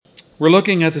We're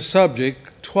looking at the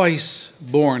subject, twice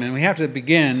born, and we have to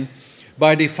begin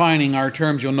by defining our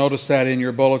terms. You'll notice that in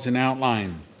your bulletin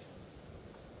outline.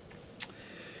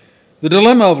 The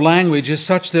dilemma of language is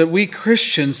such that we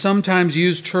Christians sometimes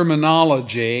use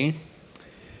terminology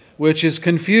which is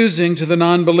confusing to the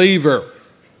non-believer.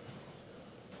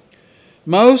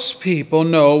 Most people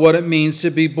know what it means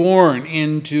to be born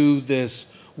into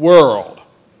this world,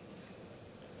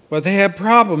 but they have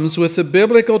problems with the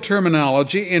biblical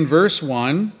terminology in verse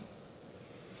 1,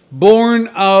 born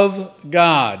of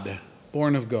God.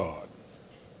 Born of God.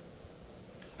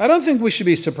 I don't think we should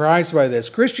be surprised by this.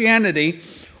 Christianity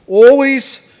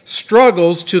always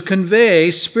struggles to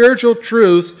convey spiritual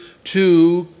truth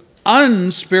to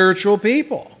unspiritual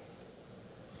people.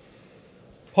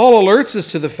 Paul alerts us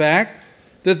to the fact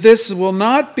that this will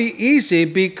not be easy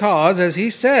because, as he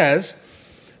says,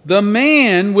 the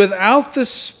man without the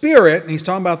Spirit, and he's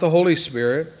talking about the Holy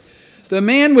Spirit, the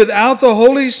man without the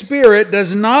Holy Spirit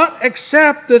does not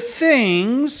accept the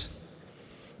things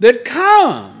that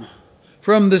come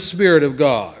from the Spirit of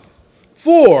God.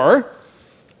 For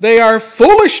they are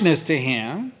foolishness to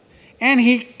him, and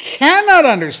he cannot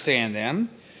understand them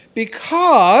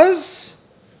because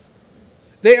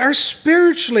they are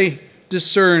spiritually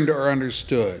discerned or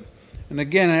understood. And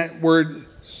again, that word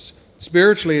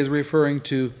spiritually is referring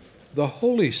to the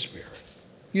Holy Spirit.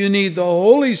 You need the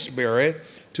Holy Spirit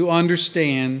to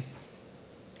understand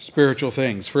spiritual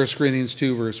things. 1 Corinthians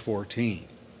 2, verse 14.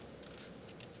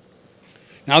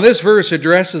 Now this verse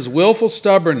addresses willful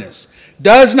stubbornness.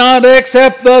 Does not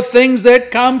accept the things that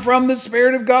come from the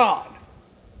Spirit of God.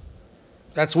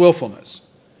 That's willfulness.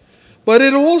 But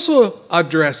it also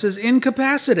addresses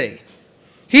incapacity.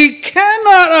 He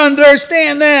cannot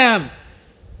understand them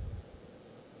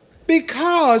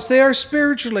because they are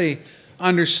spiritually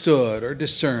understood or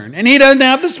discerned. And he doesn't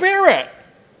have the Spirit.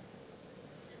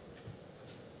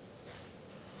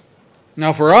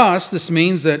 Now for us, this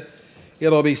means that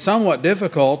it'll be somewhat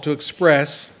difficult to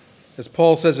express, as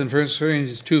Paul says in 1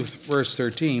 Corinthians 2, verse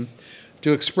 13,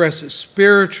 to express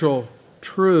spiritual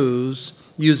truths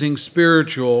using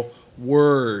spiritual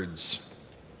words.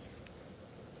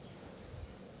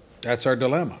 That's our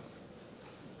dilemma.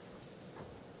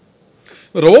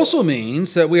 It also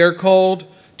means that we are called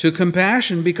to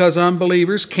compassion because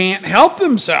unbelievers can't help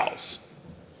themselves.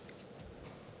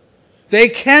 They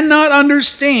cannot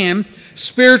understand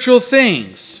spiritual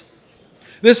things.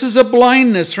 This is a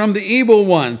blindness from the evil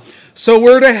one. So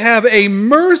we're to have a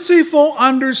merciful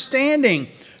understanding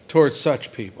towards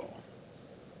such people.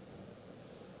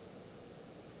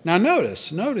 Now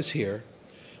notice here,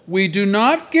 we do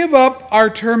not give up our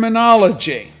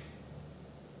terminology.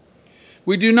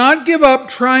 We do not give up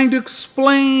trying to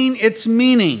explain its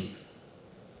meaning.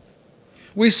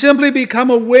 We simply become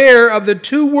aware of the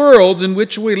two worlds in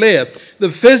which we live,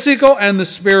 the physical and the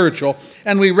spiritual,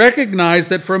 and we recognize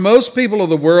that for most people of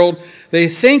the world, they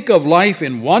think of life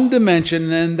in one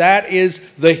dimension, and that is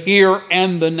the here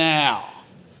and the now.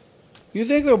 You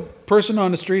think the person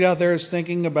on the street out there is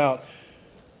thinking about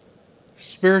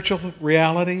spiritual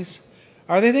realities?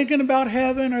 Are they thinking about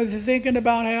heaven? Are they thinking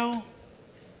about hell?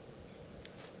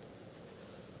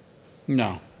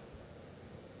 No.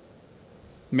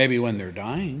 Maybe when they're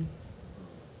dying.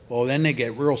 Well, then they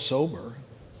get real sober.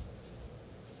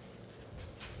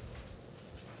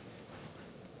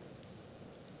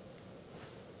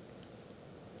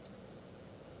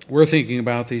 We're thinking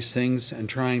about these things and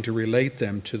trying to relate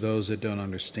them to those that don't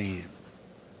understand.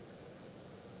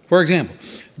 For example,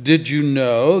 did you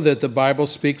know that the Bible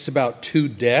speaks about two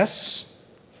deaths?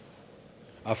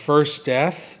 A first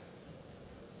death.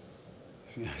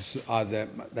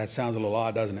 That sounds a little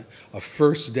odd, doesn't it? A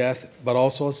first death, but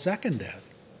also a second death.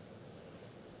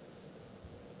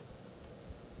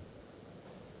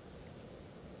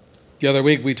 The other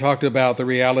week we talked about the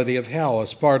reality of hell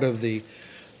as part of the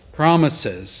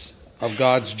promises of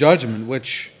God's judgment,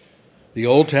 which the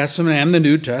Old Testament and the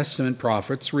New Testament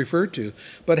prophets refer to.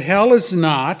 But hell is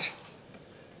not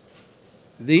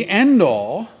the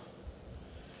end-all,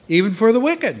 even for the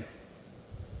wicked.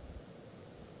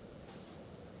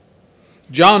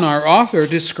 John, our author,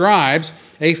 describes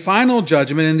a final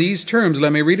judgment in these terms.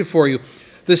 Let me read it for you.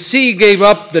 The sea gave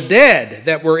up the dead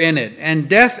that were in it, and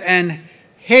death and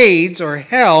Hades, or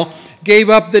hell, gave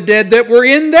up the dead that were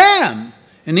in them.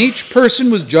 And each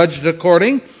person was judged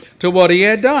according to what he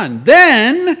had done.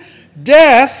 Then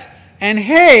death and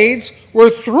Hades were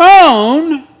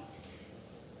thrown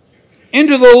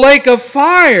into the lake of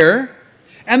fire.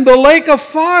 And the lake of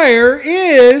fire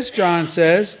is, John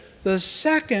says, the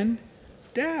second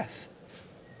death.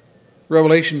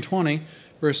 Revelation 20,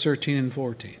 verse 13 and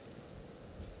 14.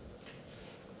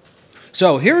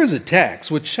 So here is a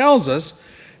text which tells us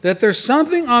that there's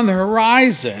something on the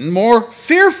horizon more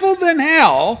fearful than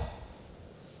hell.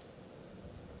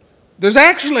 There's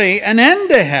actually an end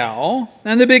to hell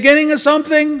and the beginning of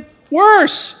something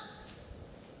worse.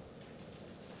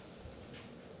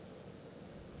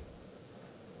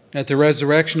 At the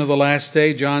resurrection of the last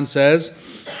day, John says,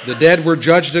 the dead were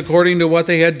judged according to what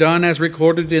they had done as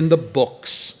recorded in the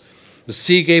books. The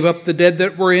sea gave up the dead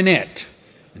that were in it.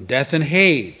 And death and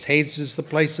Hades. Hades is the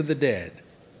place of the dead.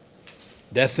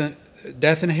 Death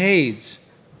and Hades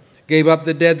gave up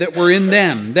the dead that were in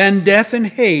them. Then death and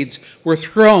Hades were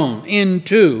thrown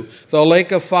into the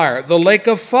lake of fire. The lake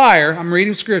of fire, I'm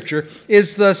reading scripture,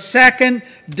 is the second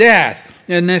death.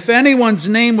 And if anyone's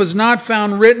name was not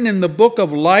found written in the book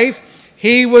of life,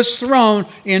 he was thrown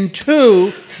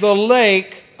into the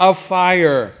lake of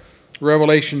fire.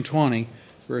 Revelation 20,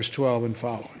 verse 12 and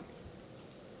following.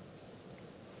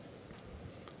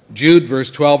 Jude,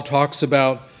 verse 12, talks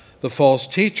about the false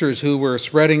teachers who were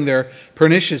spreading their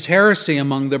pernicious heresy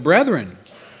among the brethren.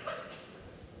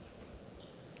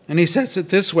 And he says it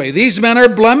this way, these men are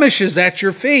blemishes at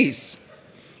your feasts,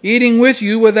 eating with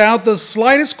you without the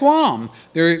slightest qualm.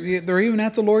 They're even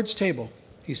at the Lord's table.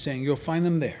 He's saying you'll find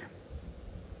them there.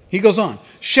 He goes on,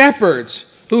 shepherds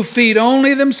who feed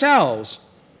only themselves.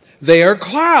 They are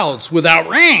clouds without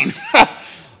rain,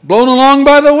 blown along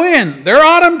by the wind. They're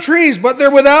autumn trees, but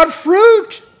they're without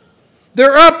fruit.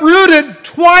 They're uprooted,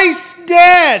 twice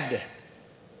dead.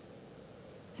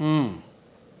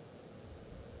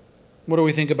 What do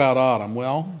we think about autumn?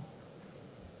 Well,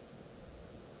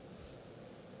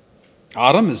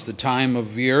 autumn is the time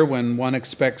of year when one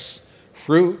expects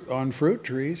fruit on fruit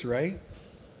trees, right?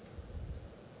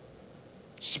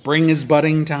 Spring is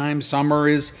budding time, summer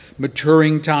is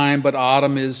maturing time, but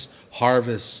autumn is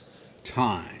harvest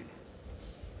time.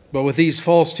 But with these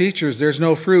false teachers, there's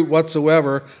no fruit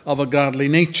whatsoever of a godly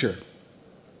nature.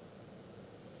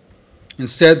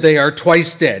 Instead, they are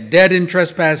twice dead, dead in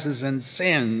trespasses and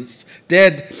sins,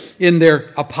 dead in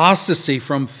their apostasy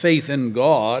from faith in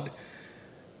God.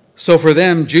 So for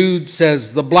them, Jude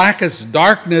says, the blackest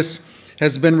darkness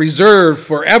has been reserved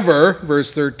forever,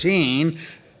 verse 13.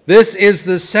 This is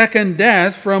the second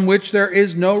death from which there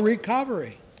is no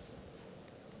recovery.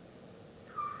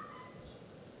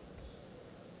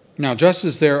 Now, just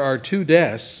as there are two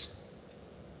deaths,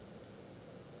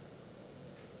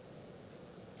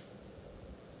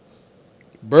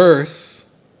 birth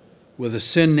with a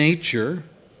sin nature,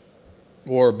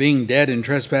 or being dead in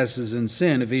trespasses and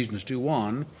sin, Ephesians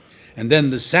 2:1, and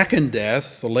then the second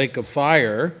death, the lake of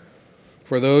fire,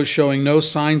 for those showing no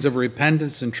signs of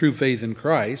repentance and true faith in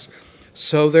Christ,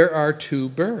 so there are two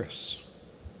births.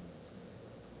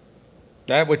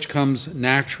 That which comes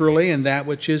naturally and that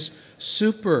which is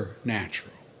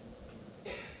supernatural.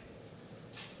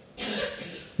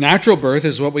 Natural birth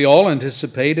is what we all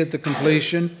anticipate at the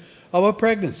completion of a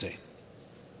pregnancy.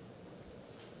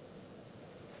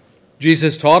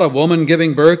 Jesus taught a woman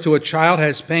giving birth to a child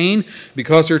has pain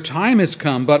because her time has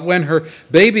come, but when her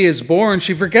baby is born,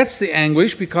 she forgets the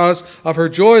anguish because of her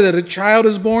joy that a child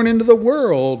is born into the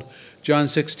world. John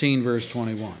 16, verse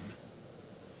 21.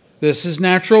 This is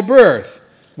natural birth.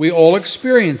 We all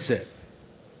experience it.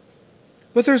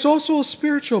 But there's also a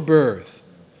spiritual birth,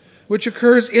 which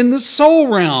occurs in the soul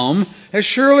realm as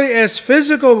surely as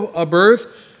physical birth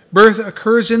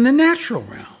occurs in the natural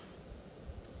realm.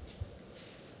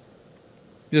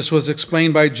 This was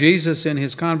explained by Jesus in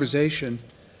his conversation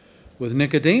with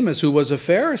Nicodemus, who was a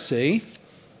Pharisee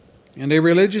and a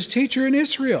religious teacher in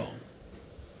Israel.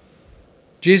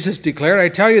 Jesus declared, I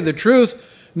tell you the truth,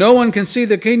 no one can see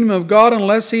the kingdom of God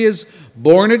unless he is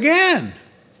born again.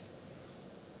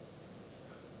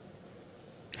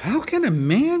 How can a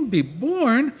man be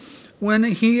born when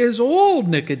he is old?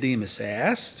 Nicodemus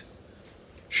asked.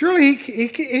 Surely he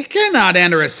cannot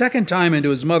enter a second time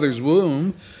into his mother's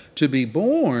womb to be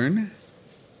born.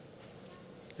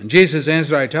 And Jesus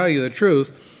answered, I tell you the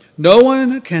truth, no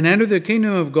one can enter the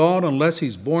kingdom of God unless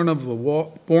he's born of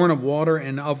water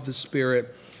and of the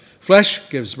Spirit. Flesh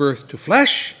gives birth to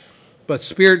flesh, but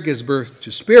Spirit gives birth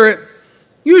to spirit.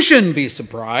 You shouldn't be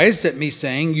surprised at me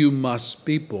saying you must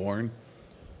be born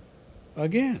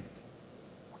again.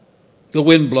 The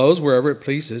wind blows wherever it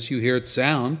pleases. You hear its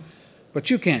sound, but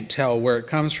you can't tell where it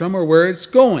comes from or where it's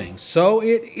going. So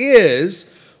it is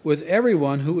with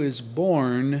everyone who is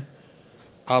born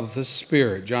of the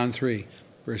Spirit. John 3,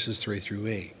 verses 3 through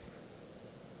 8.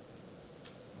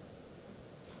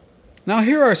 Now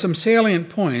here are some salient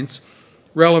points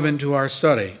relevant to our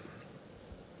study.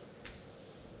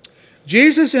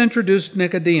 Jesus introduced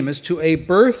Nicodemus to a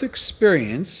birth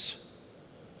experience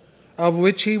of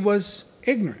which he was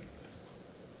ignorant.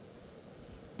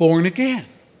 Born again.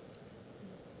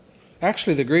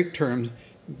 Actually, the Greek term,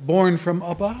 born from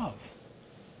above,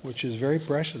 which is very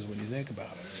precious when you think about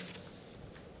it.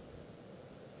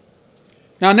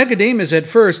 Now, Nicodemus at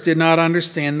first did not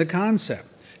understand the concept.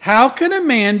 How can a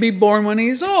man be born when he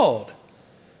is old?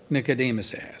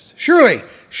 Nicodemus asked. Surely,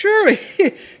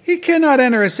 he cannot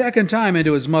enter a second time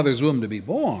into his mother's womb to be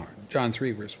born. John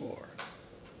 3, verse 4.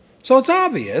 So it's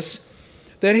obvious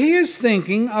that he is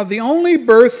thinking of the only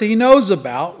birth he knows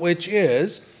about, which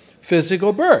is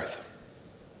physical birth.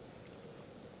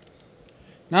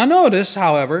 Now notice,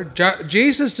 however,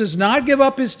 Jesus does not give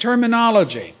up his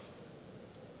terminology.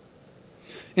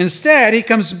 Instead, he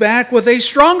comes back with a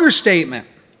stronger statement.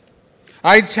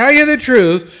 I tell you the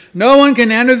truth, no one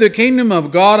can enter the kingdom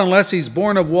of God unless he's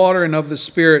born of water and of the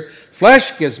Spirit.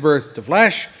 Flesh gives birth to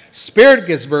flesh, Spirit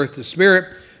gives birth to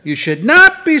spirit. You should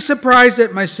not be surprised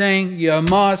at my saying, you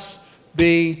must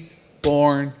be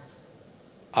born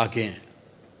again.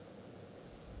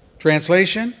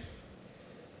 Translation?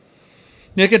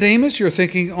 Nicodemus, you're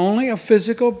thinking only of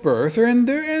physical birth, and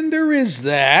there is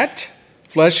that.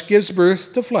 Flesh gives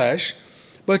birth to flesh.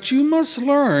 But you must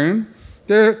learn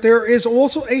there is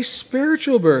also a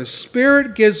spiritual birth.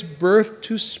 Spirit gives birth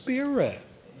to spirit.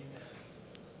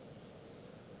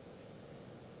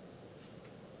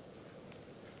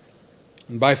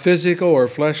 And by physical or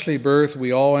fleshly birth,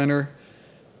 we all enter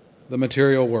the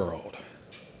material world.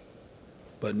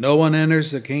 But no one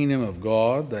enters the kingdom of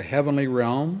God, the heavenly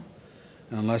realm,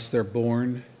 unless they're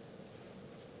born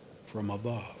from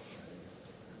above.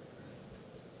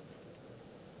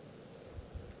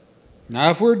 Now,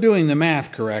 if we're doing the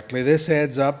math correctly, this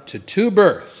adds up to two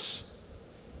births.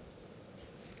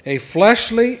 A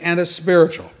fleshly and a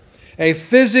spiritual. A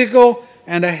physical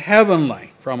and a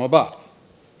heavenly from above.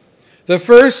 The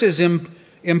first is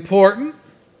important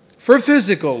for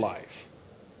physical life.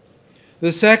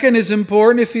 The second is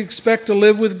important if you expect to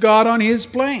live with God on his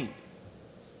plane.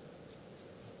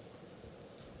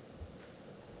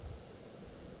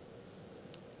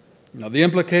 Now, the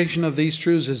implication of these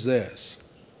truths is this.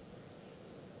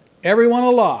 Everyone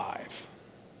alive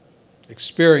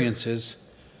experiences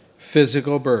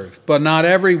physical birth, but not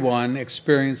everyone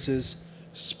experiences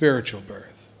spiritual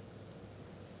birth.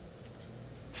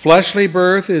 Fleshly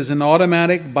birth is an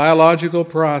automatic biological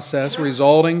process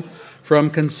resulting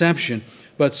from conception,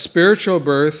 but spiritual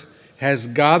birth has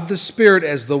God the Spirit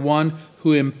as the one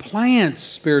who implants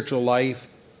spiritual life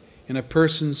in a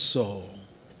person's soul.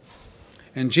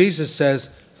 And Jesus says,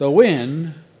 the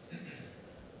wind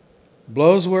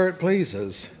blows where it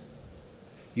pleases.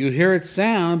 You hear its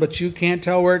sound, but you can't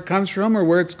tell where it comes from or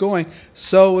where it's going.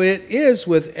 So it is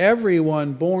with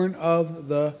everyone born of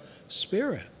the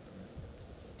Spirit.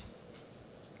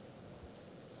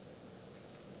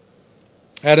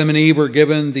 Adam and Eve were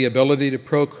given the ability to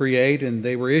procreate, and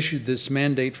they were issued this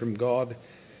mandate from God.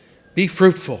 Be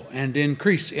fruitful and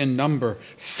increase in number.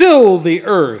 Fill the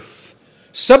earth.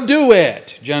 Subdue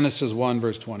it. Genesis 1,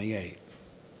 verse 28.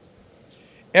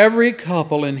 Every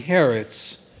couple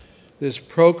inherits this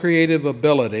procreative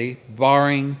ability,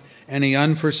 barring any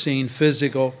unforeseen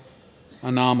physical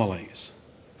anomalies.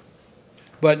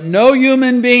 But no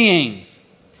human being,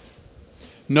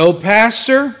 no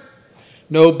pastor,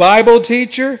 no Bible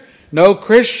teacher, no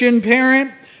Christian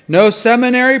parent, no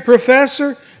seminary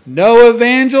professor, no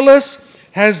evangelist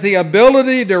has the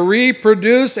ability to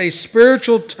reproduce a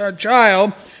spiritual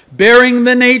child bearing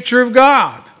the nature of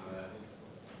God.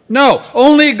 No,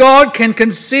 only God can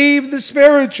conceive the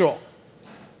spiritual.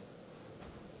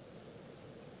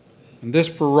 And this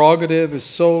prerogative is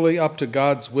solely up to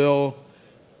God's will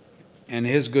and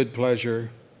his good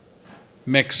pleasure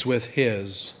mixed with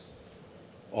his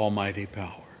almighty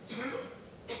power.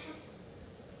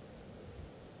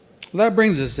 That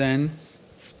brings us then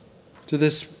to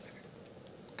this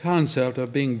concept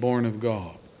of being born of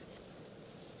God.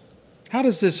 How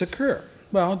does this occur?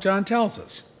 Well, John tells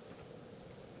us.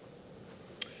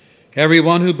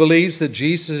 Everyone who believes that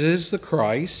Jesus is the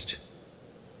Christ,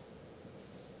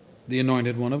 the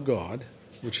anointed one of God,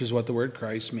 which is what the word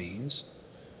Christ means.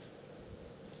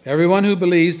 Everyone who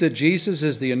believes that Jesus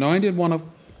is the anointed one of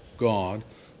God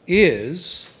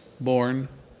is born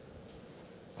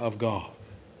of God.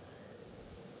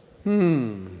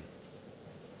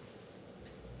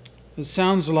 It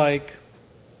sounds like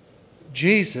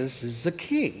Jesus is the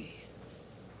key.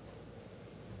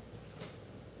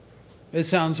 It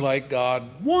sounds like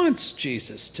God wants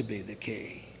Jesus to be the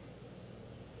key,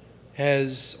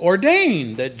 has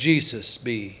ordained that Jesus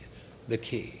be the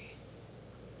key.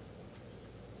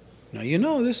 Now, you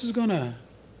know, this is going to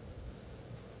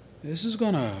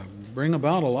bring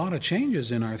about a lot of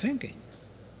changes in our thinking.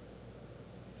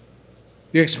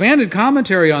 The expanded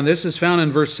commentary on this is found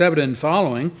in verse 7 and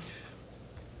following.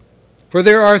 For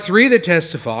there are three that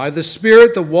testify, the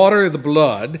Spirit, the water, the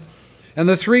blood, and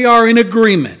the three are in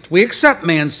agreement. We accept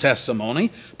man's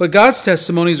testimony, but God's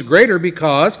testimony is greater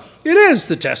because it is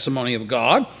the testimony of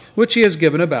God, which he has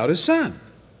given about his Son.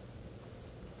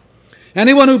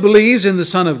 Anyone who believes in the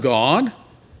Son of God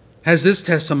has this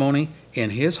testimony in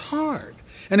his heart.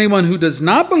 Anyone who does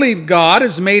not believe God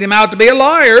has made him out to be a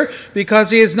liar because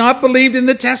he has not believed in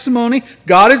the testimony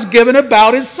God has given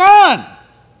about his Son.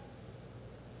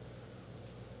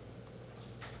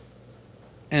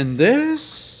 And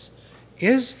this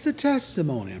is the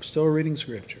testimony. I'm still reading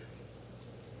Scripture.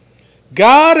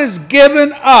 God has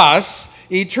given us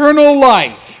eternal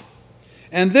life,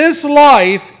 and this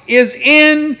life is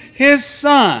in his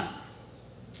Son.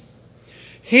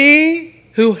 He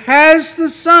who has the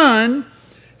Son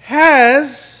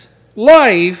has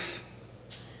life.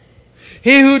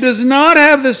 He who does not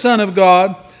have the Son of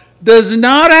God does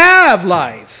not have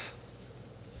life.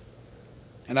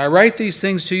 And I write these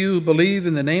things to you who believe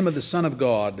in the name of the Son of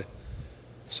God,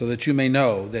 so that you may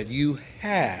know that you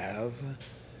have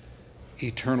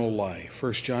eternal life.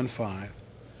 1 John 5,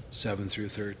 7 through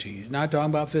 13. He's not talking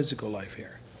about physical life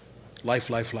here. Life.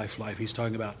 He's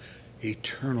talking about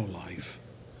eternal life.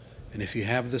 And if you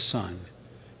have the Son,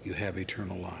 you have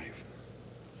eternal life.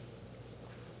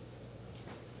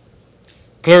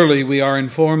 Clearly, we are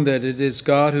informed that it is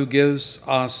God who gives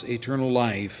us eternal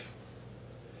life,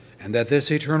 and that this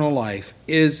eternal life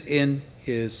is in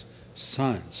his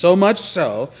Son. So much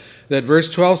so that verse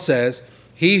 12 says,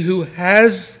 he who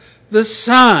has the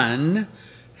Son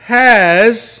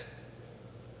has,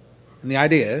 and the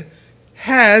idea,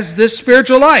 has this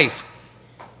spiritual life.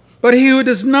 But he who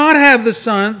does not have the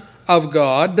Son of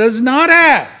God does not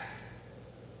have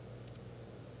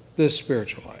this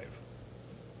spiritual life.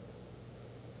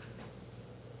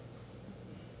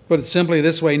 But it's simply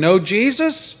this way: no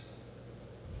Jesus,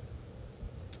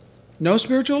 no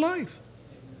spiritual life.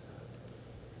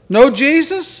 No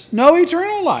Jesus, no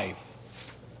eternal life.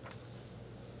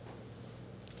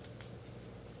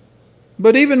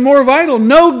 But even more vital,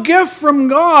 no gift from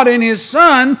God in his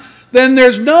Son, then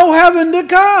there's no heaven to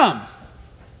come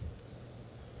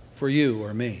for you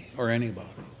or me or anybody.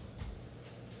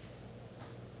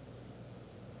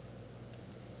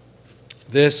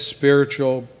 This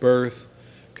spiritual birth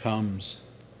comes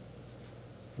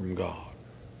from God.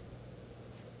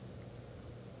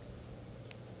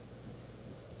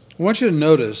 I want you to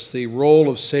notice the role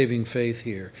of saving faith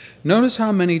here. Notice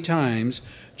how many times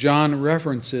John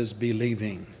references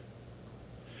believing.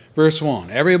 Verse 1,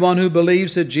 everyone who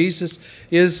believes that Jesus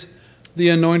is the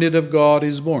anointed of God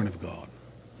is born of God.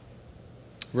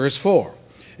 Verse 4,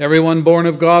 everyone born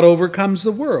of God overcomes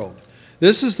the world.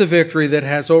 This is the victory that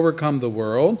has overcome the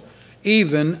world,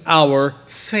 even our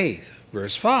faith.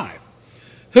 Verse 5,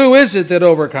 who is it that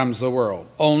overcomes the world?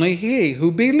 Only he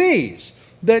who believes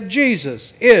that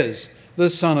Jesus is the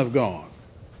Son of God.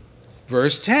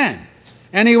 Verse 10,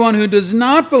 anyone who does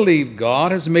not believe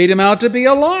God has made him out to be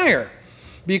a liar,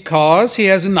 because he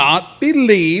has not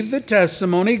believed the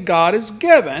testimony God has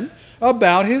given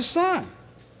about his Son.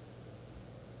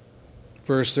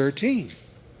 Verse 13,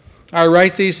 I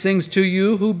write these things to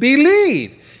you who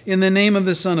believe in the name of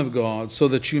the Son of God, so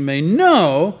that you may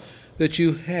know that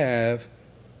you have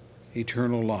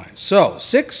eternal life. So,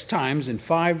 6 times in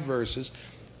 5 verses,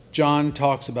 John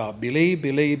talks about believe,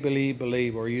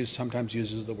 or sometimes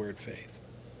uses the word faith.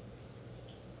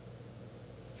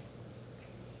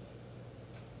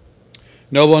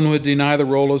 No one would deny the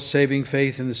role of saving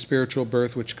faith in the spiritual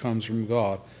birth which comes from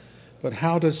God. But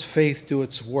how does faith do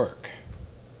its work?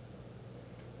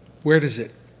 Where does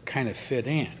it kind of fit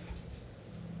in?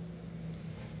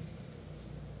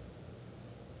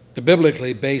 The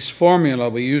biblically based formula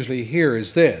we usually hear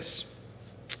is this: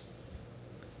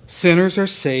 sinners are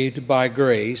saved by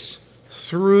grace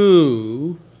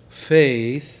through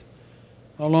faith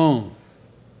alone.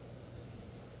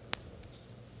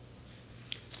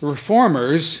 The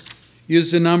Reformers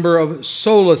used a number of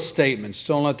sola statements.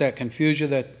 Don't let that confuse you.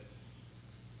 That's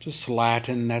just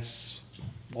Latin. That's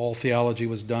all theology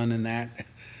was done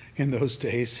in those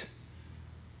days.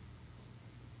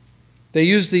 They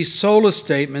used these sola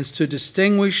statements to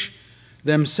distinguish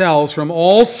themselves from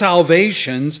all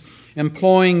salvations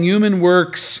employing human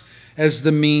works as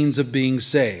the means of being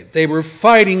saved. They were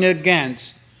fighting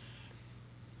against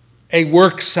a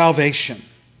work salvation,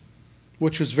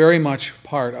 which was very much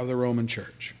part of the Roman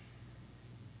Church.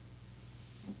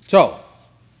 So,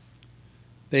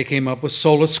 they came up with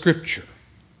sola scriptura.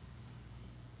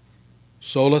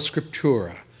 sola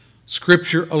scriptura,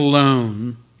 Scripture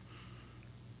alone.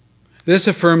 This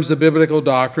affirms the biblical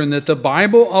doctrine that the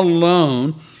Bible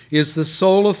alone is the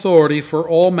sole authority for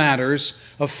all matters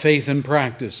of faith and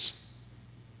practice.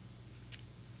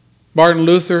 Martin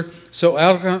Luther so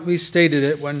eloquently stated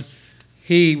it when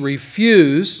he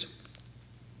refused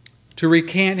to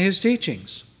recant his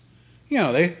teachings. You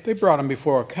know, they brought him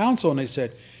before a council and they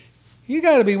said, you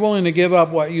got to be willing to give up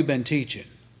what you've been teaching.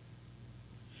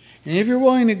 And if you're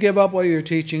willing to give up what you're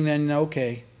teaching, then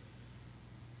okay,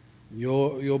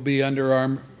 you'll be under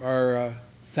our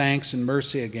thanks and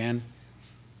mercy again.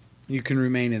 You can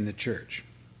remain in the church.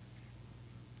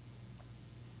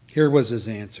 Here was his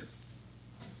answer.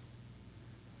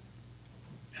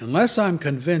 Unless I'm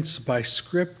convinced by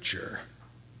Scripture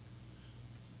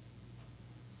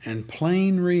and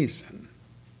plain reason,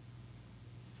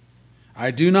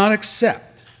 I do not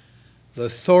accept the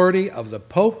authority of the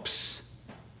popes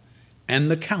and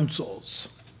the councils,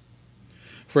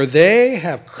 for they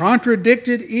have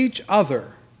contradicted each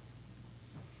other.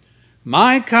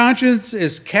 My conscience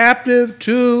is captive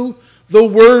to the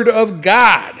Word of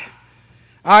God.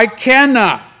 I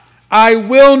cannot, I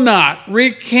will not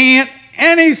recant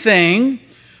anything,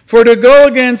 for to go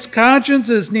against conscience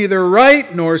is neither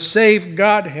right nor safe.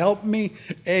 God help me.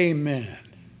 Amen.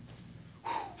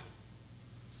 Whew.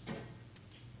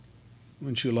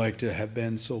 Wouldn't you like to have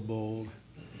been so bold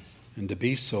and to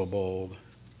be so bold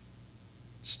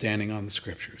standing on the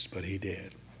Scriptures? But he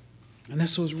did. And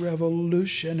this was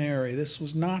revolutionary. This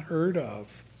was not heard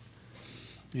of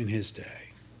in his day.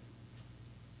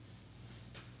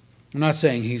 I'm not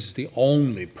saying he's the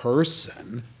only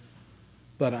person,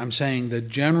 but I'm saying the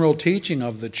general teaching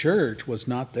of the church was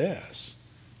not this.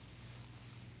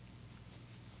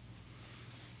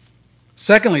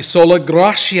 Secondly, sola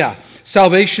gratia,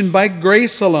 salvation by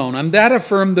grace alone. And that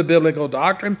affirmed the biblical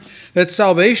doctrine that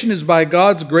salvation is by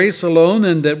God's grace alone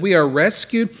and that we are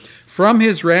rescued from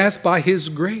his wrath by his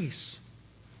grace.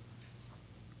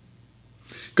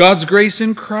 God's grace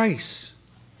in Christ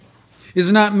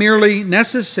is not merely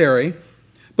necessary,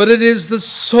 but it is the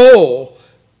sole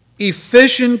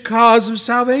efficient cause of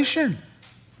salvation.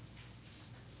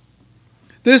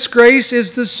 This grace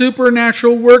is the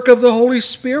supernatural work of the Holy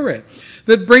Spirit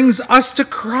that brings us to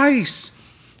Christ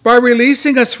by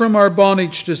releasing us from our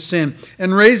bondage to sin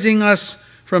and raising us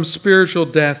from spiritual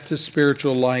death to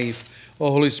spiritual life. The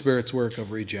Holy Spirit's work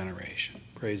of regeneration.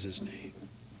 Praise his name.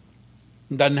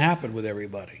 It doesn't happen with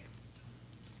everybody.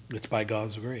 It's by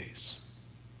God's grace.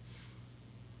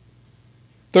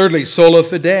 Thirdly, sola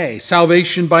fide,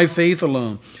 salvation by faith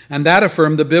alone. And that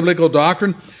affirmed the biblical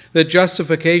doctrine that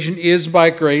justification is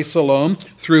by grace alone,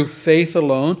 through faith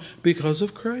alone, because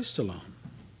of Christ alone.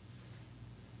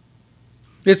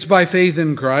 It's by faith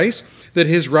in Christ that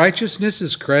his righteousness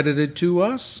is credited to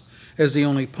us as the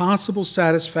only possible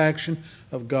satisfaction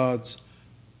of God's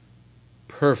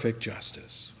perfect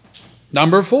justice.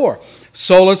 Number 4,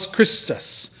 solus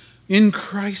Christus, in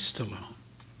Christ alone.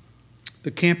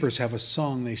 The campers have a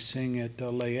song they sing at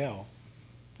Lael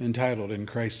entitled In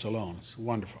Christ Alone. It's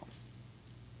wonderful.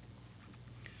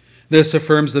 This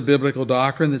affirms the biblical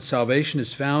doctrine that salvation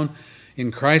is found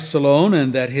in Christ alone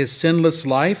and that his sinless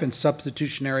life and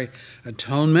substitutionary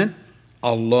atonement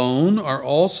alone are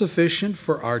all sufficient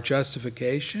for our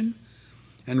justification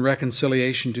and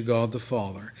reconciliation to God the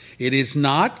Father. It is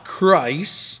not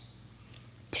Christ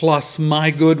plus my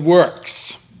good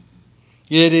works.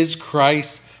 It is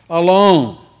Christ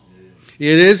alone.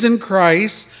 It isn't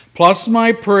Christ plus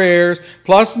my prayers,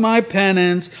 plus my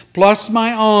penance, plus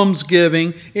my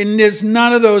almsgiving. It is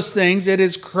none of those things. It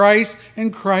is Christ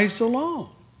and Christ alone.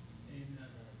 Amen.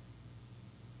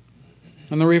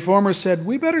 And the Reformers said,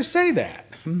 we better say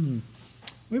that.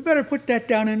 We better put that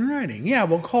down in writing. Yeah,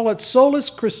 we'll call it solus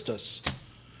Christus,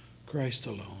 Christ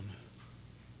alone.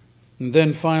 And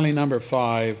then finally, number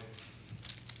 5,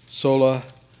 sola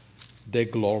Deo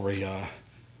gloria,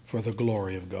 for the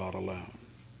glory of God alone.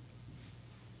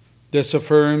 This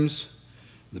affirms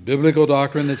the biblical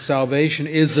doctrine that salvation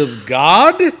is of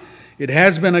God. It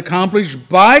has been accomplished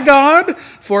by God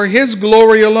for his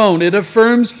glory alone. It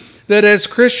affirms that as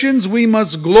Christians we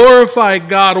must glorify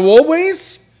God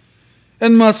always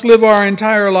and must live our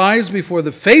entire lives before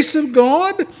the face of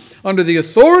God, under the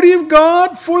authority of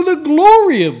God, for the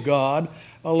glory of God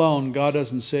alone. God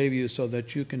doesn't save you so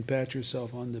that you can pat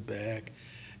yourself on the back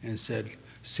and say,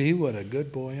 see what a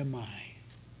good boy am I.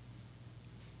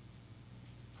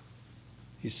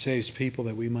 He saves people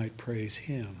that we might praise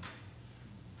him,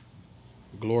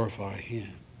 glorify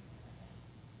him.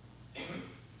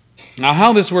 Now,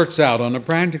 how this works out on a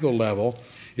practical level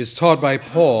is taught by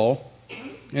Paul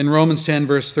in Romans 10,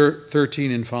 verse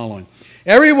 13 and following.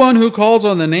 Everyone who calls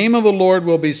on the name of the Lord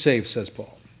will be saved, says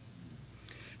Paul.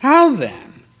 How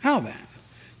then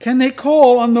can they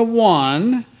call on the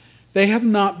one they have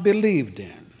not believed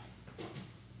in?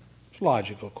 It's a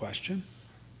logical question.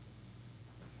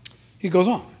 He goes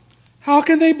on. How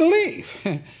can they believe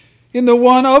in the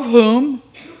one of whom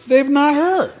they've not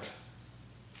heard?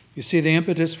 You see the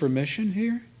impetus for mission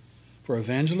here? For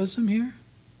evangelism here?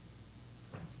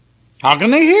 How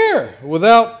can they hear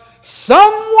without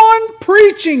someone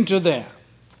preaching to them?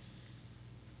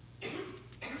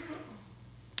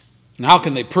 And how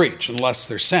can they preach unless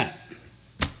they're sent?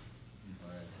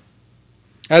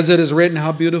 As it is written,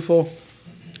 how beautiful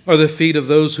are the feet of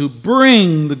those who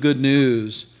bring the good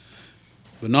news.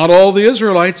 But not all the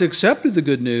Israelites accepted the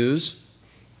good news.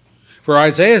 For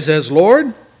Isaiah says,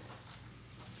 Lord,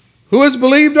 who has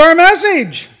believed our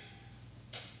message?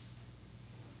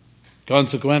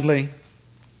 Consequently,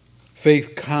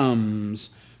 faith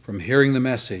comes from hearing the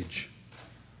message.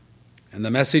 And the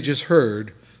message is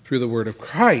heard through the word of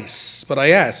Christ. But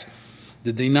I ask,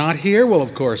 did they not hear? Well,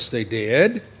 of course they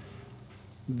did.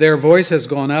 Their voice has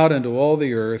gone out into all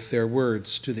the earth, their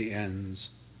words to the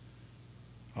ends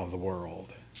of the world.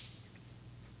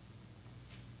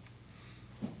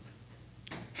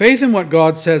 Faith in what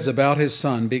God says about his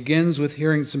Son begins with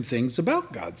hearing some things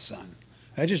about God's Son.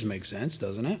 That just makes sense,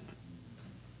 doesn't it?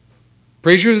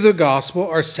 Preachers of the gospel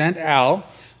are sent out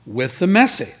with the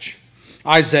message.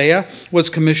 Isaiah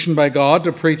was commissioned by God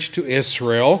to preach to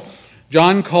Israel.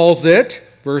 John calls it,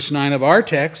 verse 9 of our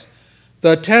text,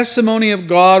 the testimony of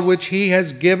God which he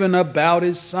has given about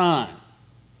his Son.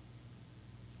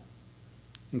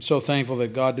 I'm so thankful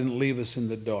that God didn't leave us in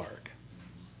the dark.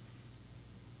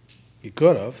 He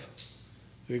could have.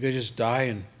 We could just die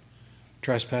in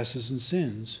trespasses and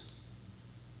sins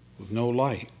with no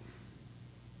light.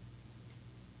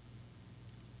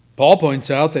 Paul points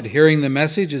out that hearing the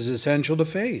message is essential to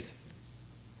faith.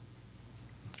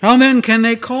 How then can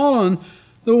they call on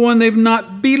the one they've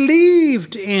not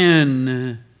believed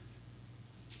in?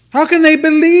 How can they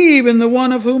believe in the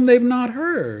one of whom they've not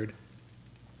heard?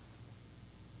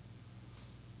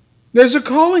 There's a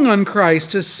calling on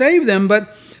Christ to save them,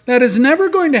 but that is never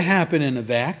going to happen in a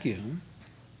vacuum.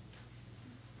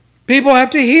 People have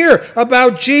to hear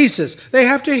about Jesus. They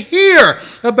have to hear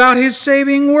about his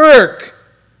saving work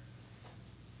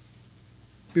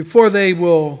before they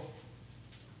will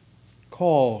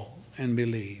call and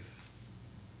believe.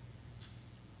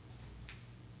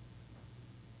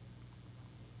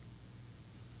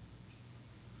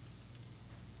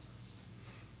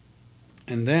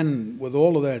 And then, with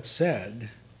all of that said,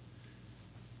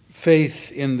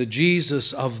 faith in the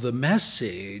Jesus of the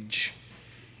message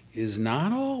is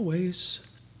not always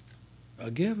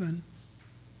a given.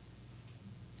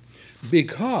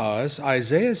 Because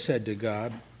Isaiah said to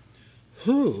God,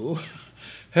 who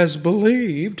has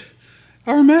believed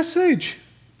our message?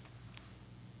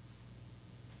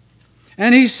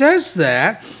 And he says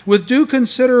that with due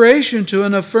consideration to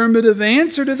an affirmative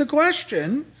answer to the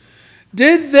question,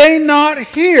 did they not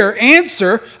hear?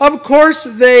 Answer, of course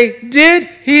they did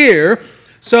hear,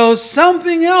 so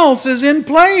something else is in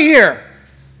play here.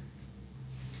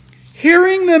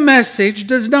 Hearing the message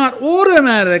does not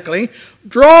automatically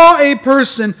draw a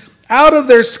person out of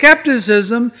their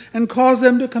skepticism and cause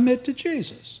them to commit to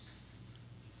Jesus.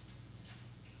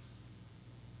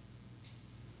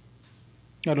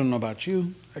 I don't know about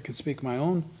you. I can speak my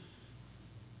own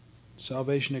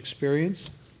salvation experience.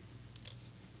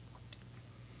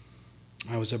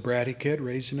 I was a bratty kid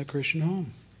raised in a Christian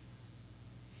home.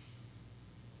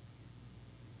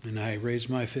 And I raised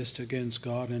my fist against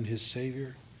God and his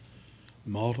Savior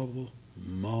multiple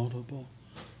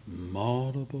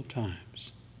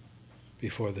times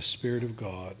before the Spirit of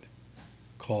God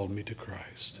called me to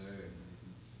Christ.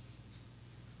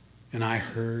 And I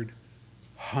heard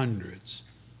hundreds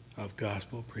of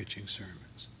gospel preaching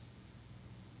sermons.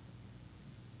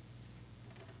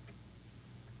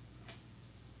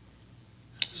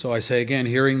 So I say again,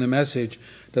 hearing the message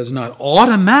does not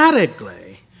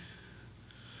automatically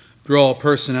draw a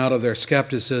person out of their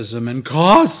skepticism and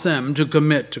cause them to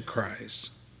commit to Christ.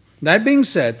 That being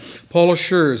said, Paul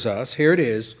assures us, here it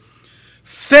is,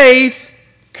 faith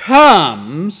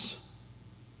comes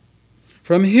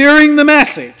from hearing the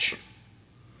message.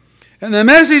 And the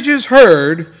message is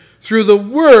heard through the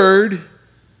word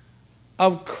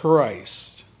of Christ.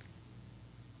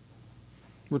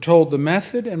 We're told the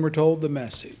method and we're told the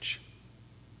message.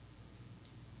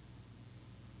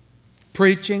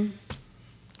 Preaching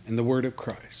and the word of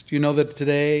Christ. You know that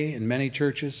today in many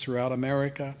churches throughout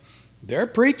America, they're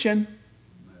preaching.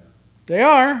 They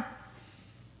are.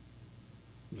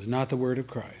 It was not the word of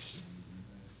Christ.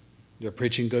 They're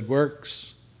preaching good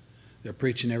works. They're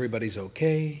preaching everybody's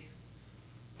okay.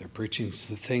 They're preaching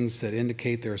the things that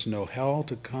indicate there's no hell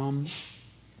to come.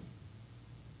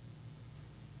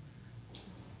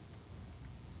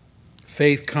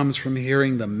 Faith comes from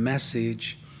hearing the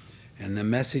message, and the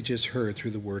message is heard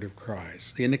through the word of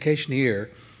Christ. The indication here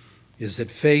is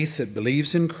that faith that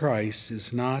believes in Christ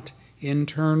is not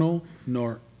internal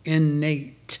nor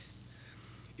innate.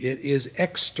 It is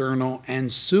external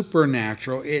and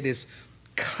supernatural. It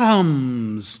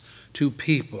comes to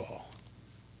people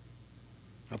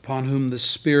upon whom the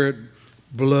Spirit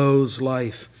blows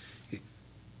life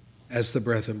as the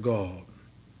breath of God.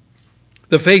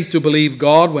 The faith to believe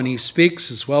God when He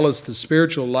speaks, as well as the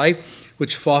spiritual life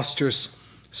which fosters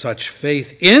such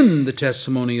faith in the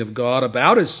testimony of God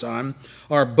about His Son,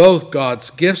 are both God's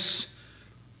gifts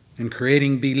in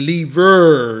creating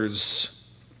believers.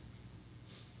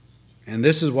 And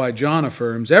this is why John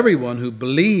affirms everyone who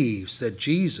believes that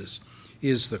Jesus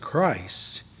is the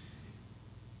Christ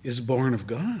is born of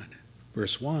God.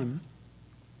 Verse 1.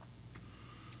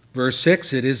 Verse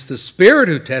 6, it is the Spirit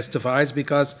who testifies,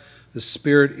 because the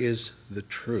Spirit is the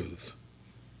truth.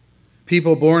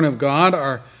 People born of God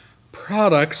are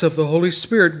products of the Holy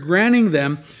Spirit, granting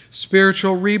them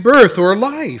spiritual rebirth or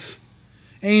life,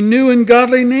 a new and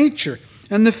godly nature,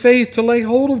 and the faith to lay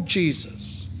hold of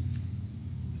Jesus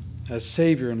as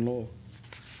Savior and Lord.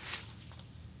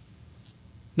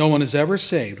 No one is ever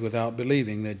saved without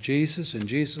believing that Jesus and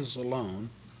Jesus alone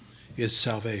is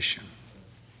salvation.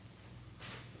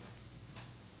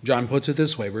 John puts it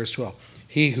this way, verse 12.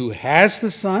 He who has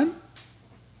the Son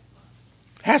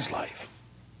has life.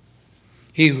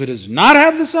 He who does not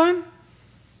have the Son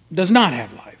does not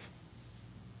have life.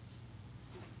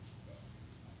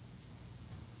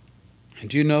 And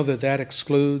do you know that that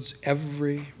excludes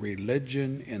every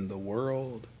religion in the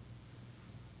world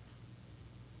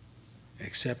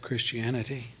except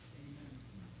Christianity,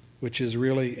 which is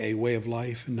really a way of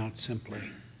life and not simply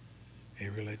a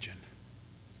religion?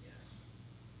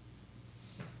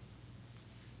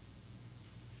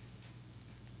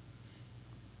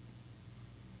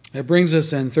 That brings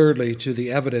us then thirdly to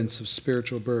the evidence of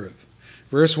spiritual birth.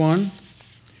 Verse 1,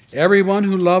 everyone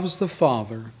who loves the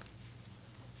Father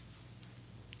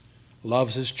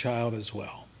loves his child as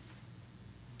well.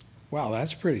 Wow,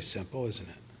 that's pretty simple, isn't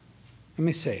it? Let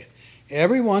me say it.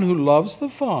 Everyone who loves the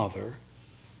Father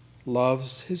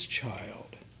loves his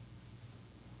child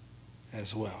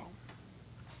as well.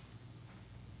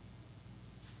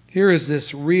 Here is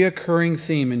this reoccurring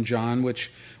theme in John, which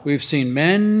we've seen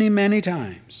many, many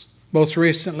times. Most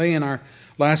recently in our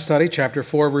last study, chapter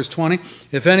 4, verse 20.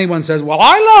 If anyone says, well,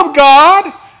 I love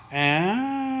God,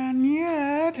 and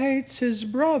yet hates his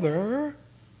brother,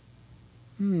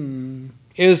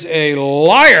 is a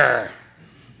liar.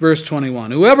 Verse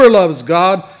 21. Whoever loves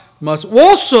God must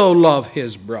also love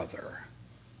his brother.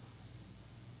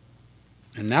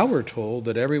 And now we're told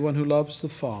that everyone who loves the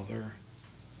Father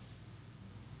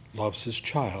loves his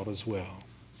child as well.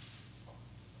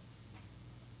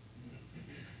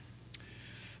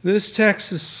 This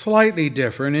text is slightly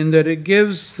different in that it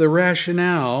gives the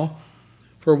rationale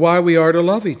for why we are to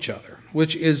love each other,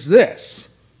 which is this: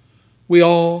 we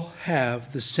all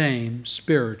have the same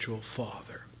spiritual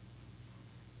Father.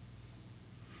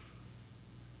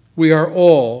 We are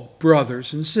all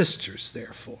brothers and sisters,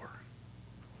 therefore.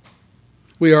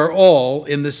 We are all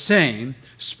in the same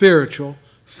spiritual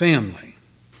family.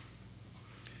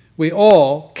 We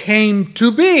all came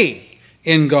to be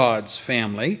in God's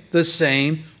family the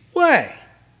same way,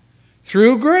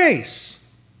 through grace.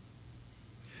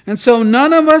 And so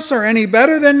none of us are any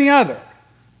better than the other.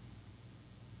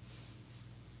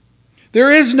 There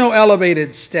is no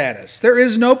elevated status. There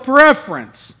is no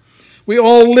preference. We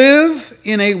all live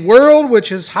in a world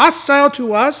which is hostile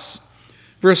to us.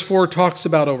 Verse 4 talks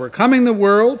about overcoming the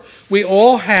world. We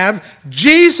all have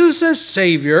Jesus as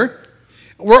Savior.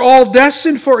 We're all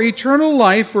destined for eternal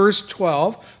life, verse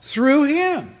 12, through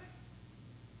Him.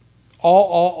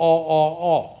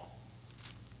 All.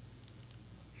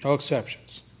 No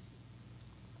exceptions.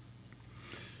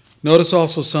 Notice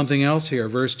also something else here,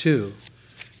 verse 2.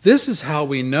 This is how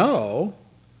we know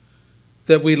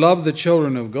that we love the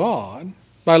children of God,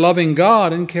 by loving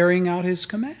God and carrying out His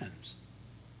commands.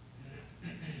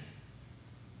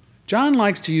 John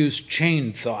likes to use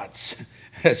chain thoughts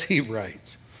as he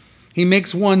writes. He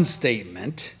makes one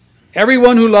statement: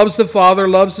 everyone who loves the Father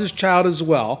loves his child as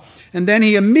well. And then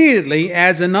he immediately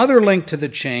adds another link to the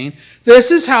chain.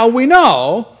 This is how we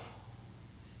know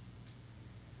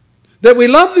that we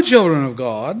love the children of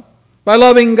God, by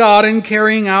loving God and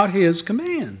carrying out His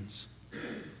commands.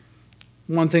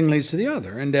 One thing leads to the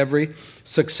other, and every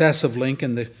successive link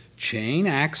in the chain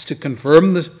acts to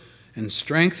confirm the and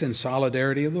strength and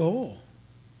solidarity of the whole.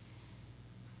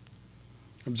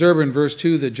 Observe in verse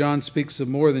 2 that John speaks of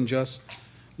more than just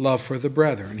love for the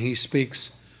brethren. He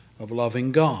speaks of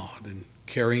loving God and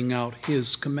carrying out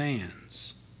his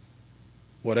commands,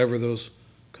 whatever those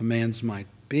commands might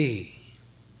be.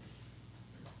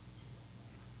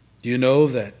 Do you know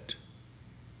that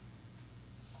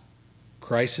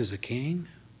Christ is a king?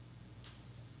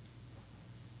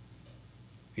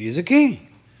 He's a king.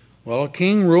 Well, a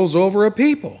king rules over a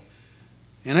people,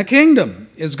 and a kingdom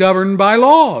is governed by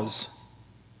laws.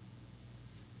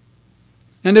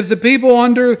 And if the people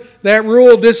under that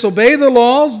rule disobey the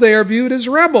laws, they are viewed as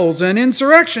rebels and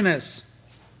insurrectionists.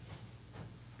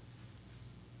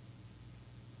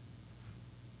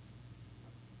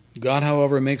 God,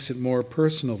 however, makes it more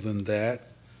personal than that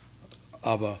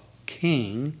of a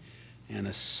king and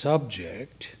a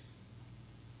subject.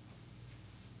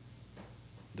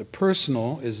 The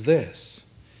personal is this: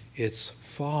 it's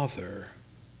father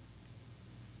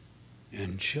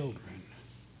and children.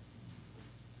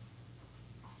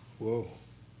 Whoa.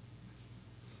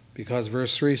 Because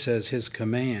verse 3 says his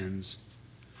commands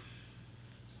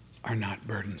are not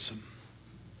burdensome.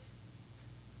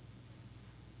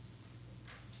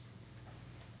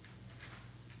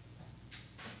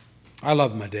 I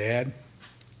love my dad.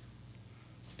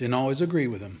 Didn't always agree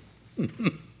with him.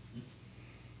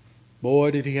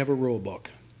 Boy, did he have a rule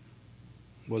book.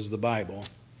 Was the Bible.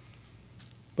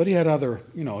 But he had other,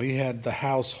 he had the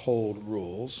household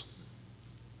rules.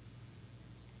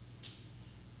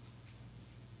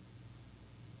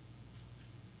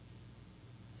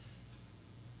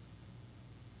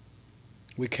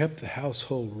 We kept the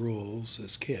household rules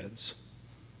as kids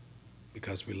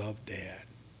because we loved Dad.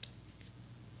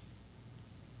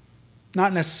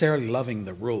 Not necessarily loving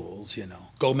the rules,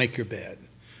 Go make your bed.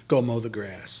 Go mow the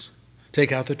grass.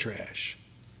 Take out the trash.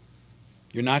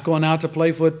 You're not going out to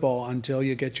play football until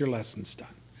you get your lessons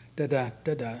done. Da-da,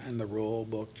 da-da. And the rule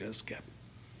book just kept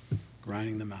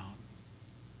grinding them out.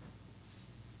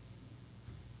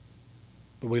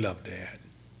 But we loved Dad.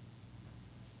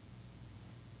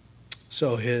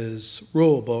 So his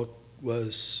rule book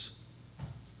was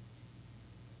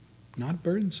not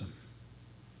burdensome.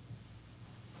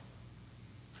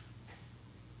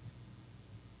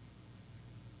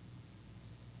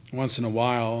 Once in a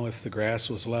while, if the grass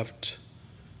was left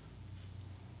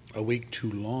a week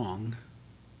too long,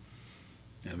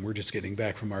 and we're just getting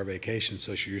back from our vacation,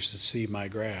 so she used to see my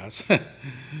grass. But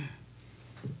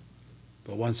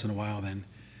once in a while, then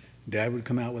Dad would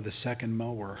come out with a second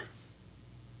mower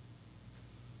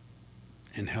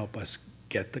and help us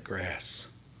get the grass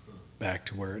back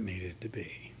to where it needed to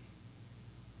be.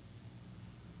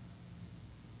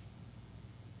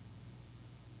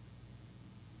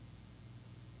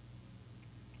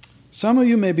 Some of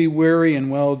you may be weary and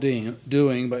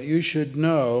well-doing, but you should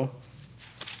know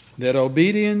that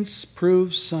obedience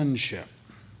proves sonship.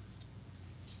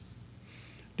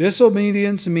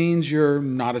 Disobedience means you're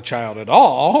not a child at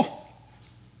all.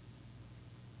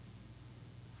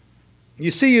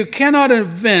 You see, you cannot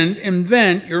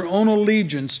invent your own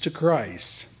allegiance to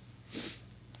Christ.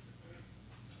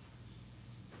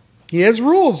 He has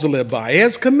rules to live by. He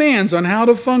has commands on how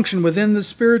to function within the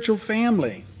spiritual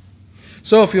family.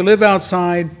 So if you live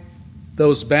outside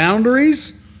those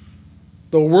boundaries,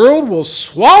 the world will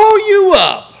swallow you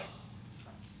up.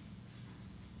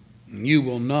 And you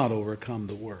will not overcome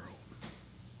the world.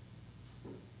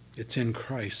 It's in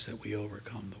Christ that we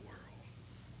overcome the world.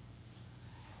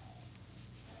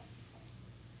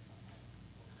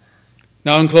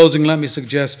 Now, in closing, let me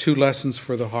suggest 2 lessons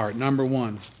for the heart. Number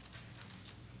 1,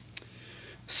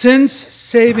 since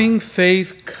saving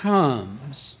faith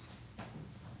comes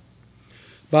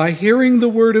by hearing the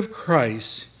word of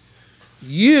Christ,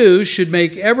 you should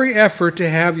make every effort to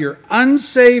have your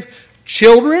unsaved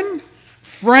children,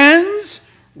 friends,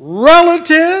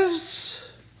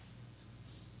 relatives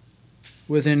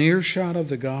within earshot of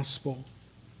the gospel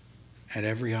at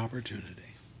every opportunity.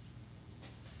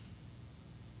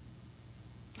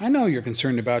 I know you're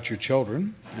concerned about your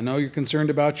children. I know you're concerned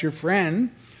about your friend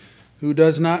who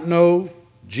does not know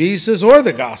Jesus or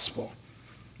the gospel.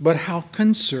 But how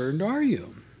concerned are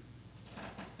you?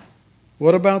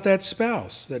 What about that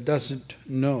spouse that doesn't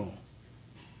know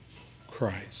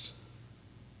Christ?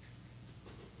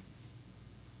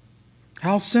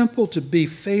 How simple to be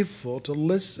faithful to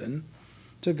listen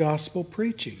to gospel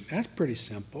preaching. That's pretty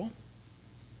simple.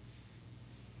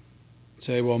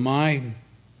 Say, well, my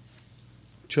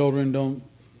children don't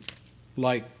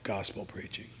like gospel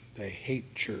preaching. They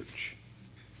hate church.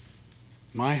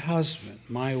 my husband,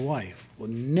 my wife will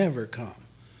never come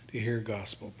to hear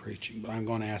gospel preaching. But I'm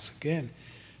going to ask again,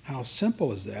 how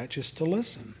simple is that just to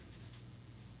listen?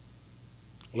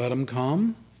 Let them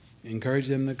come, encourage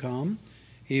them to come,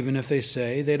 even if they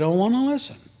say they don't want to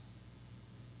listen.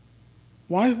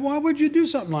 Why would you do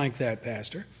something like that,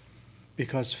 Pastor?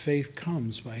 Because faith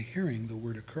comes by hearing the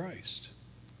word of Christ.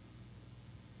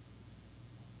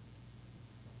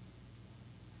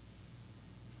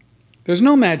 There's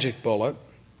no magic bullet.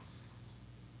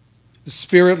 The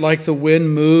Spirit, like the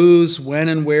wind, moves when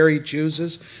and where He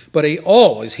chooses, but He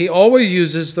always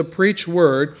uses the preached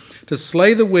word to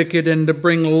slay the wicked and to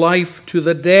bring life to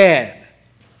the dead.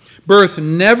 Birth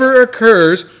never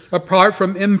occurs apart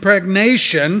from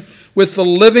impregnation with the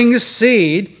living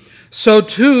seed. So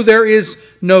too there is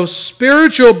no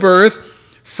spiritual birth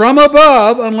from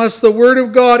above unless the Word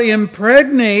of God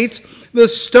impregnates the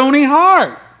stony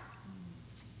heart.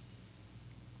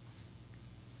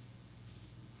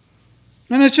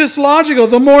 And it's just logical.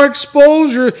 The more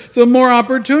exposure, the more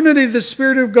opportunity the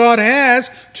Spirit of God has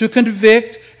to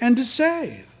convict and to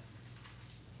save.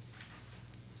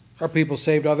 Are people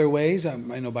saved other ways? I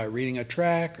know by reading a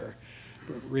tract or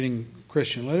reading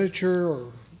Christian literature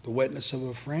or the witness of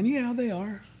a friend. Yeah, they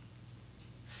are.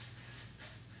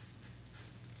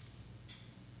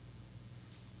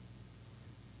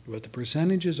 But the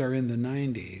percentages are in the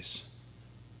 90s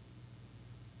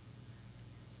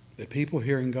that people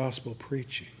hearing gospel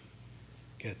preaching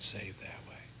get saved that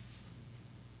way.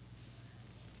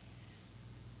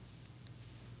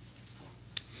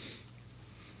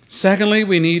 Secondly,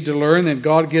 we need to learn that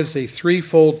God gives a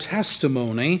threefold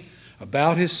testimony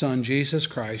about His Son, Jesus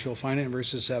Christ. You'll find it in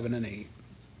verses 7 and 8.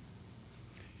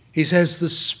 He says the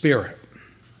Spirit.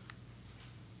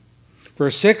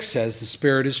 Verse 6 says the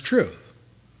Spirit is truth,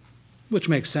 which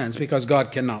makes sense because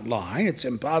God cannot lie. It's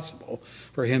impossible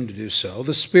for Him to do so.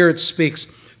 The Spirit speaks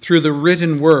through the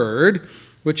written word,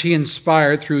 which He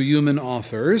inspired through human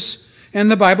authors,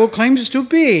 and the Bible claims to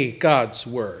be God's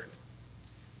word.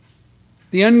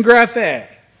 The Engraphe,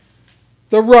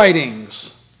 the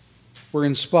writings, were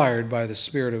inspired by the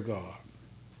Spirit of God.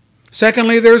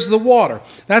 Secondly, there's the water.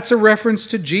 That's a reference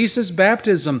to Jesus'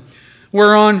 baptism,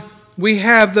 whereon we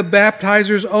have the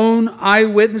baptizer's own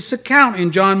eyewitness account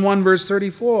in John 1, verse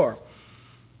 34.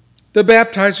 The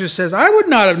baptizer says, I would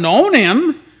not have known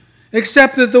Him,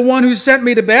 except that the one who sent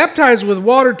me to baptize with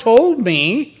water told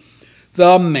me,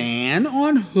 the man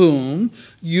on whom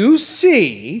you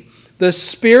see the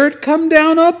Spirit come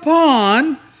down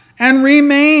upon and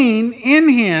remain in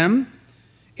Him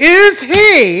is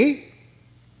He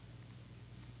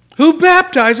who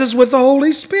baptizes with the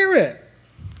Holy Spirit.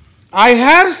 I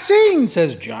have seen,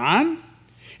 says John,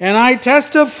 and I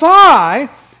testify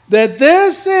that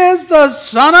this is the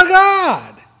Son of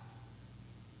God.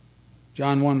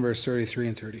 John 1, verse 33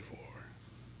 and 34.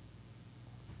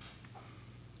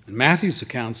 And Matthew's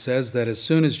account says that as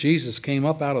soon as Jesus came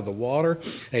up out of the water,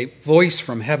 a voice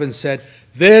from heaven said,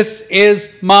 This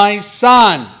is my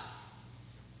Son,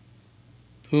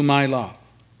 whom I love,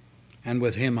 and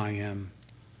with Him I am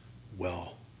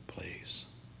well pleased.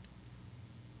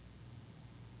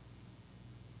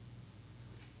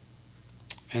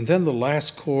 And then the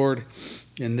last chord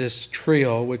in this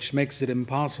trio, which makes it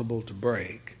impossible to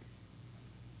break,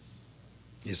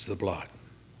 is the blood.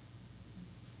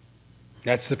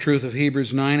 That's the truth of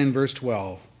Hebrews 9 and verse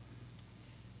 12.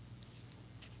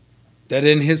 That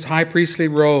in His high priestly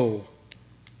robe,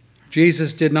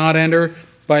 Jesus did not enter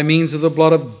by means of the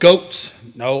blood of goats,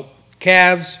 no.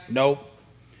 Calves, no.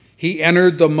 He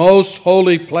entered the most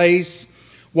holy place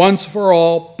once for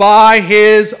all by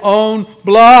His own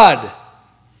blood,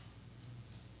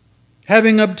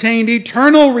 having obtained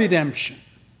eternal redemption.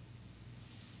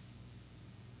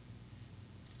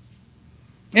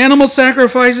 Animal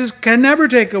sacrifices can never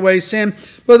take away sin,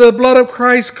 but the blood of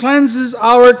Christ cleanses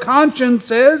our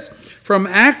consciences from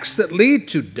acts that lead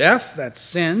to death, that's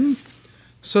sin,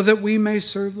 so that we may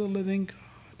serve the living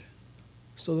God.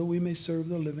 So that we may serve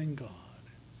the living God.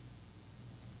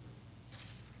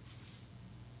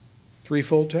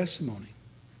 Threefold testimony.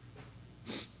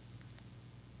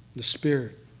 The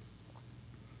Spirit,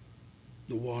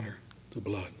 the water, the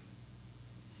blood.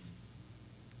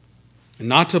 And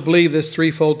not to believe this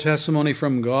threefold testimony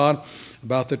from God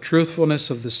about the truthfulness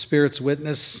of the Spirit's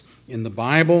witness in the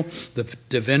Bible, the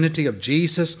divinity of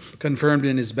Jesus confirmed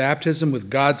in His baptism with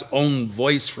God's own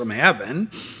voice from heaven,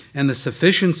 and the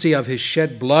sufficiency of His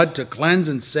shed blood to cleanse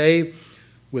and save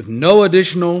with no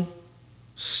additional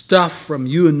stuff from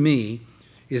you and me,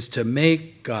 is to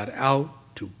make God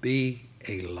out to be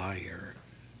a liar.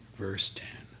 Verse 10.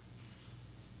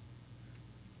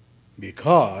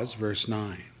 Because, verse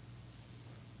 9,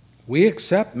 we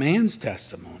accept man's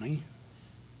testimony,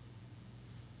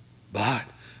 but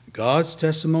God's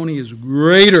testimony is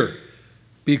greater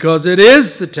because it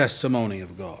is the testimony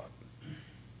of God.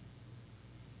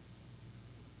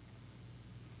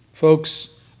 Folks,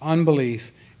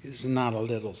 unbelief is not a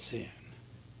little sin.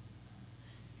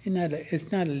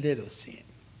 It's not a little sin.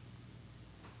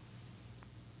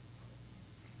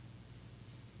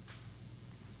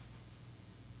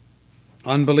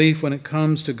 Unbelief when it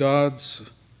comes to God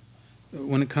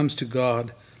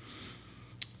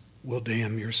will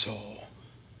damn your soul.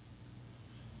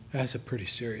 That's a pretty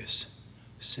serious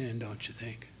sin, don't you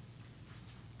think?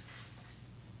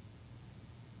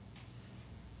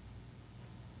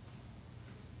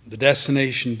 The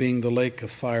destination being the lake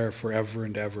of fire forever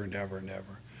and ever and ever and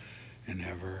ever and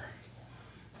ever.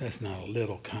 That's not a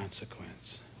little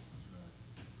consequence.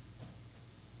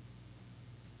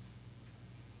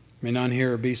 May none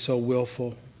here be so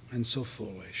willful and so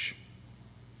foolish.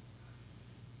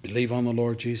 Believe on the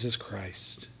Lord Jesus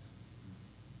Christ,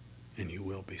 and you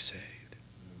will be saved.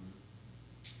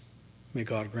 May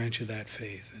God grant you that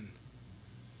faith and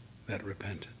that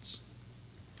repentance.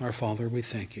 Our Father, we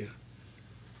thank you.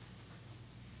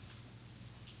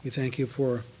 We thank you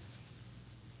for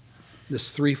this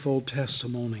threefold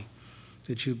testimony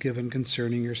that you've given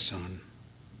concerning your Son.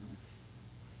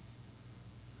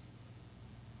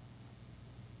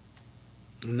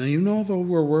 And even although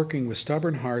we're working with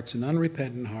stubborn hearts and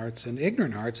unrepentant hearts and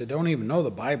ignorant hearts that don't even know the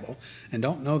Bible and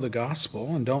don't know the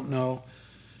gospel and don't know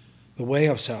the way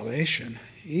of salvation,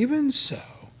 even so,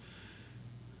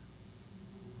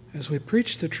 as we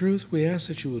preach the truth, we ask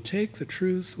that you will take the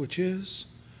truth, which is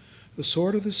the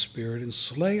sword of the Spirit, and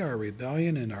slay our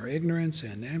rebellion and our ignorance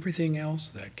and everything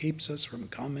else that keeps us from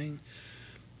coming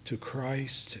to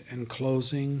Christ and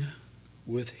closing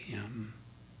with Him.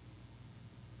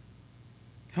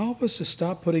 Help us to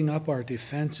stop putting up our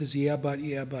defenses, yeah, but.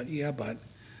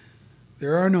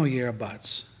 There are no yeah,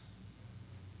 buts.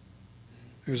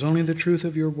 There's only the truth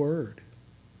of your word.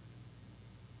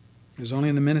 There's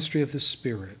only the ministry of the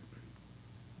Spirit.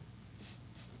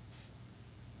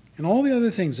 And all the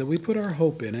other things that we put our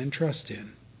hope in and trust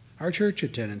in, our church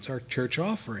attendance, our church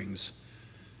offerings,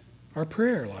 our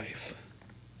prayer life,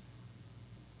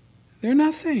 they're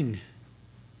nothing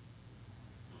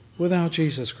without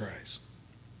Jesus Christ.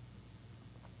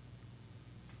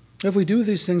 If we do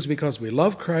these things because we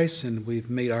love Christ and we've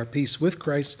made our peace with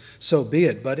Christ, so be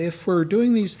it. But if we're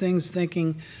doing these things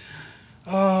thinking,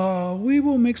 we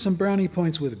will make some brownie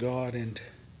points with God, and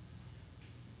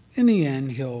in the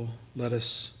end, He'll let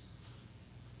us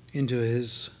into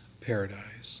His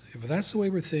paradise. If that's the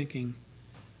way we're thinking,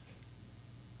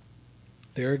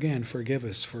 there again, forgive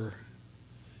us for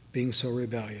being so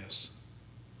rebellious.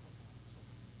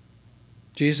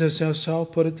 Jesus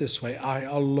himself put it this way: I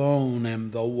alone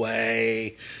am the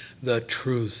way, the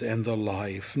truth, and the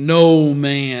life. No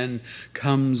man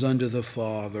comes unto the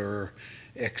Father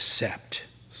except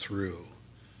through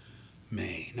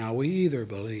me. Now, we either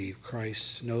believe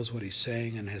Christ knows what He's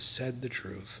saying and has said the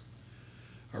truth,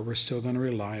 or we're still going to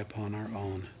rely upon our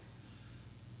own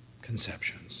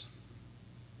conceptions.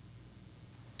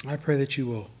 I pray that you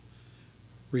will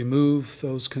remove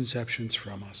those conceptions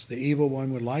from us. The evil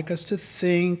one would like us to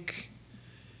think,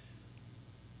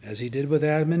 as he did with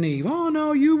Adam and Eve, oh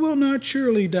no, you will not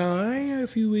surely die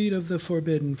if you eat of the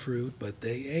forbidden fruit. But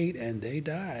they ate and they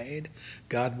died.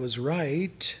 God was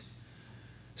right.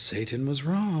 Satan was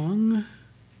wrong.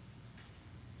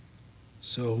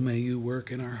 So may you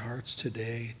work in our hearts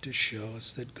today to show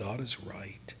us that God is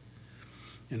right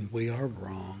and we are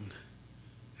wrong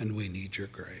and we need your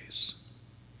grace.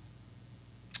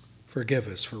 Forgive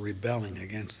us for rebelling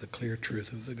against the clear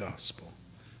truth of the gospel.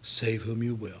 Save whom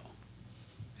you will.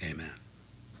 Amen.